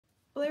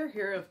Blair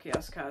here of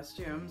Chaos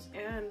Costumes,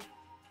 and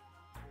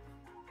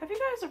have you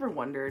guys ever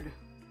wondered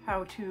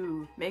how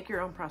to make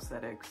your own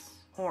prosthetics,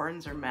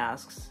 horns, or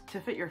masks to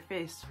fit your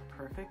face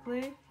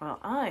perfectly? Well,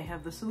 I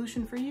have the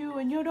solution for you,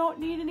 and you don't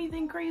need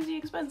anything crazy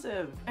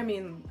expensive. I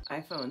mean,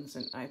 iPhones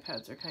and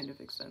iPads are kind of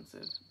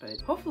expensive,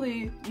 but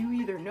hopefully you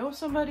either know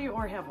somebody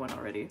or have one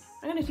already.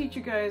 I'm gonna teach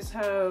you guys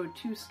how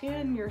to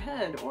scan your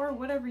head or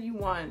whatever you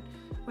want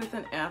with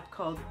an app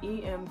called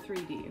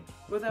EM3D.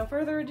 Without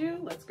further ado,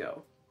 let's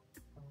go.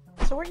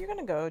 So what you're going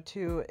to go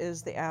to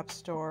is the App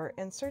Store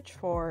and search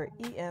for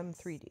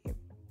EM3D.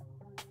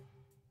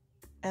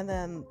 And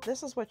then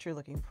this is what you're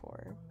looking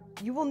for.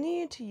 You will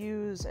need to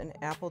use an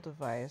Apple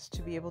device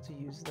to be able to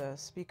use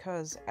this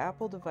because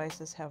Apple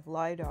devices have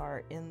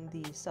LiDAR in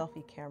the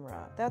selfie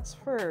camera. That's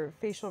for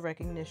facial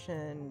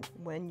recognition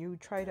when you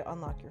try to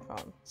unlock your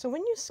phone. So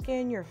when you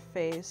scan your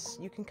face,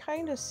 you can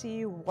kind of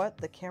see what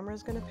the camera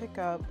is going to pick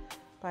up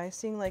by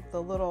seeing like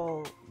the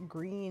little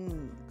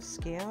green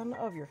scan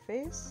of your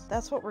face.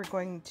 That's what we're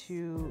going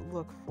to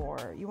look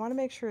for. You want to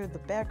make sure the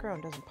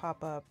background doesn't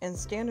pop up and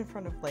stand in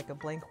front of like a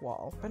blank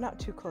wall, but not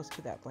too close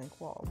to that blank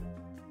wall.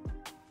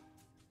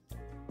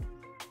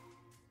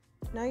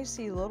 Now you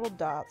see little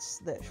dots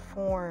that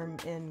form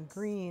in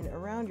green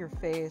around your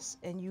face,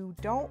 and you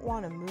don't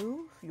want to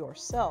move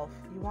yourself.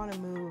 You want to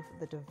move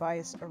the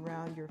device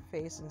around your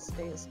face and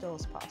stay as still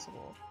as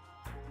possible.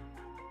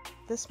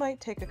 This might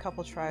take a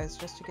couple tries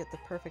just to get the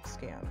perfect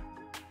scan.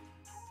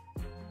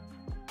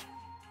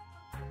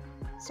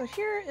 So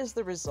here is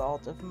the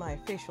result of my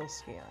facial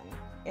scan,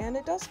 and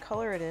it does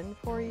color it in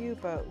for you,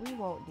 but we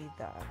won't need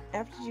that.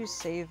 After you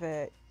save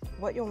it,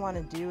 what you'll want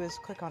to do is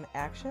click on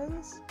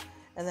Actions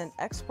and then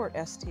Export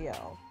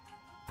STL.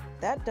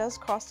 That does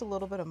cost a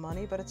little bit of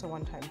money, but it's a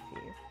one-time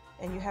fee,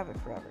 and you have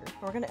it forever.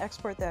 We're going to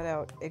export that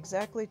out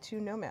exactly to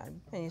Nomad,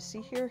 and you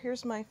see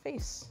here's my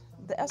face.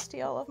 The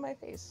STL of my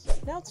face.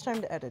 Now it's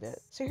time to edit it.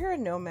 So here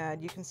in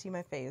Nomad, you can see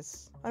my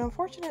face. And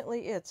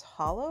unfortunately, it's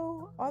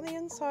hollow on the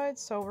inside,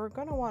 so we're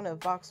gonna want to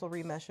voxel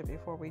remesh it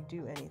before we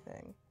do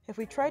anything. If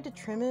we tried to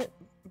trim it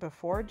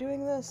before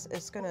doing this,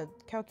 it's gonna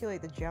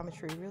calculate the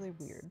geometry really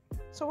weird.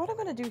 So what I'm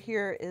gonna do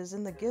here is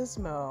in the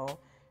gizmo,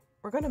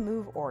 we're gonna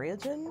move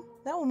origin.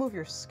 That will move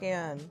your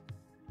scan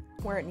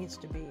where it needs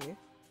to be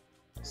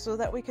so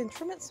that we can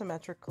trim it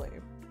symmetrically.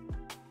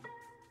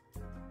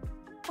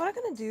 What I'm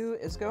going to do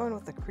is go in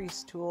with the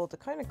crease tool to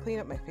kind of clean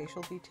up my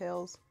facial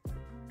details.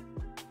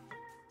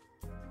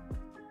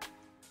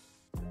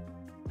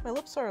 My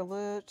lips are a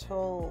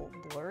little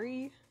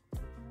blurry,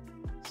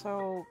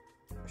 so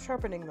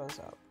sharpening those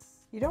up.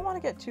 You don't want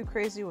to get too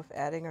crazy with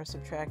adding or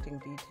subtracting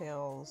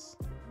details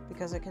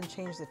because it can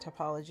change the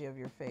topology of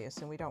your face,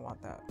 and we don't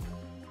want that.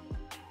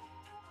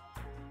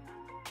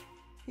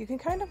 You can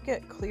kind of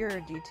get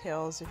clearer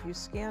details if you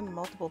scan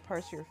multiple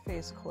parts of your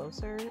face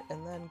closer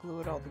and then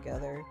glue it all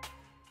together.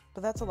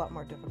 But that's a lot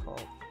more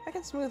difficult. I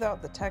can smooth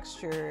out the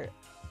texture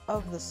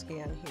of the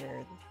scan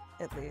here,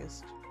 at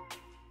least.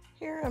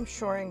 Here I'm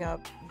shoring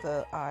up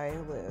the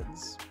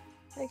eyelids,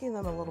 making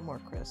them a little more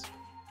crisp.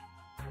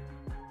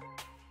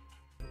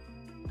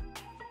 And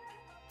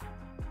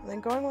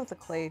then going with the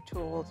clay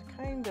tool to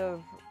kind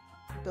of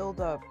build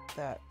up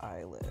that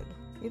eyelid.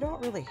 You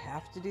don't really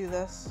have to do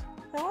this.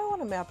 Now I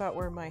want to map out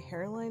where my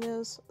hairline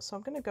is, so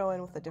I'm going to go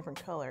in with a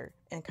different color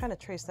and kind of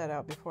trace that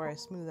out before I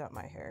smooth out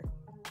my hair.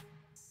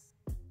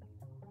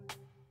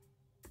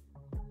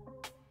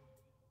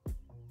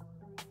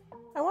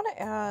 I want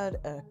to add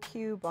a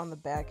cube on the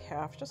back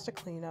half just to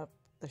clean up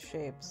the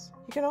shapes.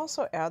 You can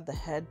also add the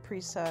head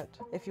preset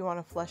if you want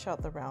to flesh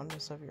out the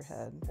roundness of your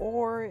head,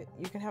 or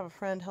you can have a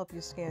friend help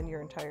you scan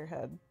your entire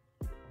head.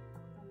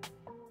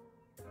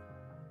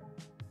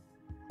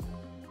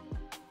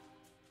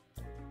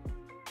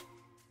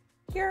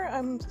 Here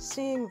I'm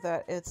seeing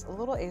that it's a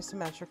little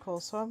asymmetrical,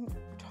 so I'm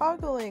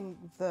toggling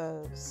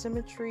the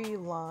symmetry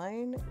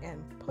line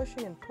and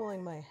pushing and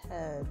pulling my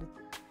head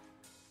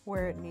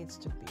where it needs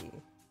to be.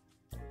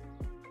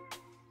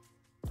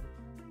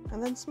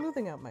 And then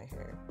smoothing out my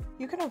hair.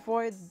 You can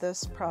avoid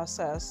this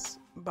process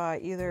by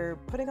either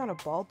putting on a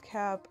bald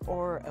cap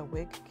or a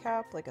wig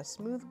cap, like a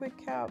smooth wig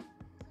cap,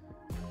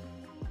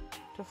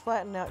 to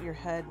flatten out your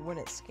head when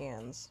it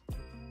scans.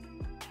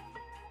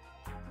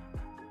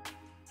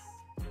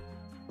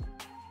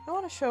 I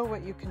want to show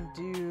what you can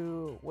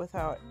do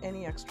without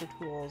any extra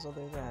tools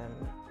other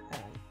than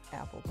an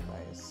Apple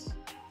device.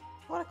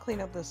 I want to clean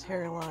up this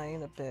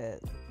hairline a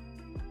bit.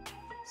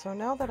 So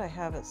now that I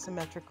have it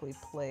symmetrically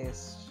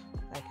placed,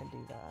 I can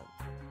do that.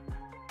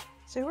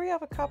 So here we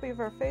have a copy of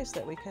our face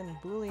that we can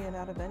boolean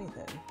out of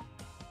anything.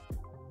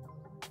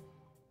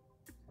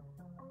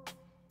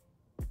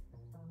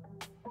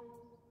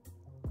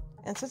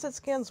 And since it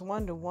scans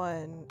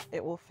 1-to-1,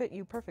 it will fit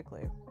you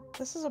perfectly.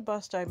 This is a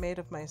bust I made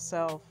of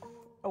myself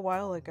a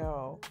while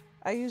ago.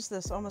 I use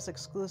this almost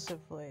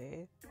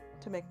exclusively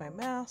to make my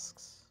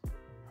masks,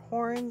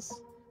 horns,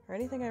 or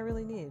anything I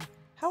really need.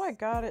 How I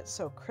got it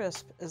so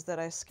crisp is that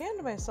I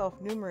scanned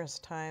myself numerous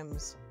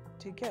times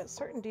to get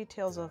certain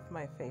details of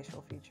my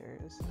facial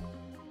features.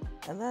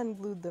 and then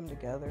glued them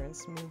together and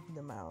smoothed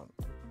them out.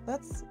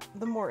 That's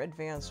the more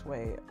advanced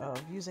way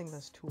of using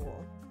this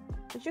tool.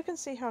 But you can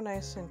see how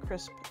nice and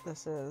crisp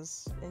this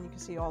is, and you can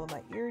see all of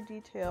my ear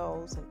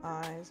details and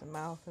eyes and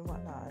mouth and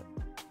whatnot.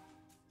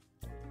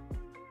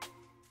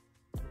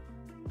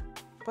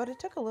 But it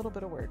took a little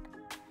bit of work.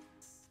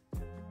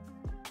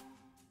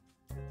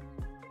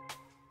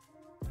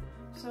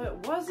 So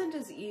it wasn't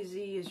as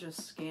easy as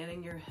just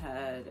scanning your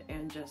head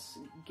and just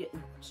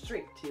getting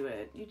straight to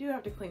it. You do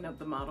have to clean up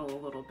the model a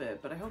little bit,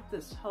 but I hope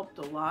this helped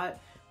a lot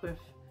with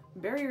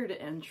barrier to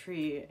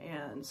entry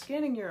and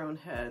scanning your own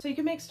head so you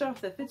can make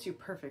stuff that fits you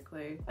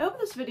perfectly. I hope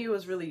this video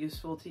was really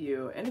useful to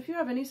you, and if you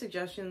have any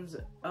suggestions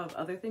of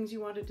other things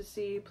you wanted to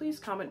see, please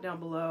comment down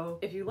below.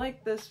 If you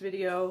like this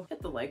video,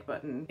 hit the like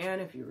button,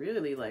 and if you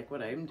really like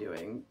what I'm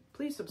doing,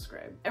 please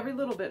subscribe. Every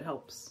little bit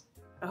helps.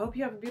 I hope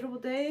you have a beautiful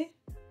day,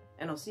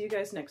 and I'll see you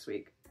guys next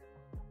week.